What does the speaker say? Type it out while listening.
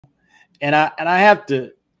And I have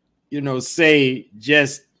to, say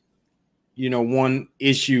just, one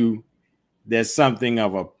issue that's something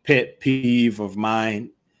of a pet peeve of mine,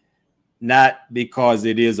 not because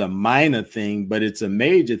it is a minor thing, but it's a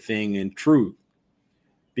major thing in truth.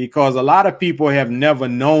 Because a lot of people have never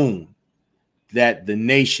known that the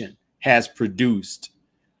nation has produced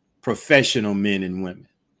professional men and women,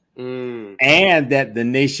 and that the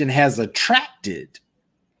nation has attracted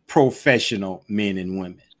professional men and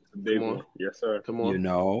women. Big one. Yes, sir. Come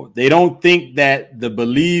on. They don't think that the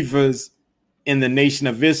believers in the Nation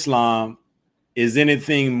of Islam is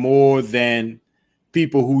anything more than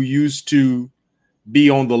people who used to be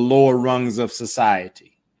on the lower rungs of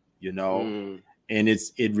society, and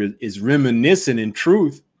it's reminiscent in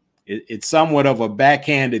truth. It's somewhat of a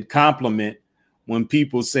backhanded compliment when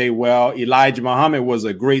people say, well, Elijah Muhammad was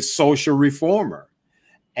a great social reformer,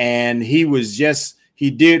 and he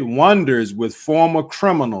did wonders with former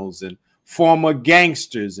criminals and former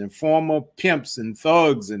gangsters and former pimps and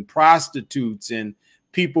thugs and prostitutes and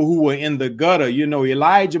people who were in the gutter.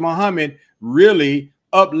 Elijah Muhammad really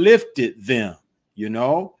uplifted them,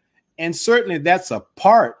 and certainly that's a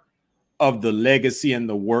part of the legacy and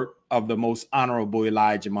the work of the most honorable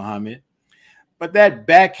Elijah Muhammad. But that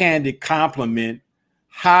backhanded compliment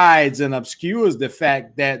hides and obscures the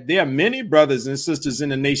fact that there are many brothers and sisters in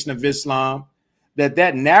the Nation of Islam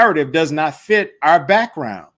that narrative does not fit our background.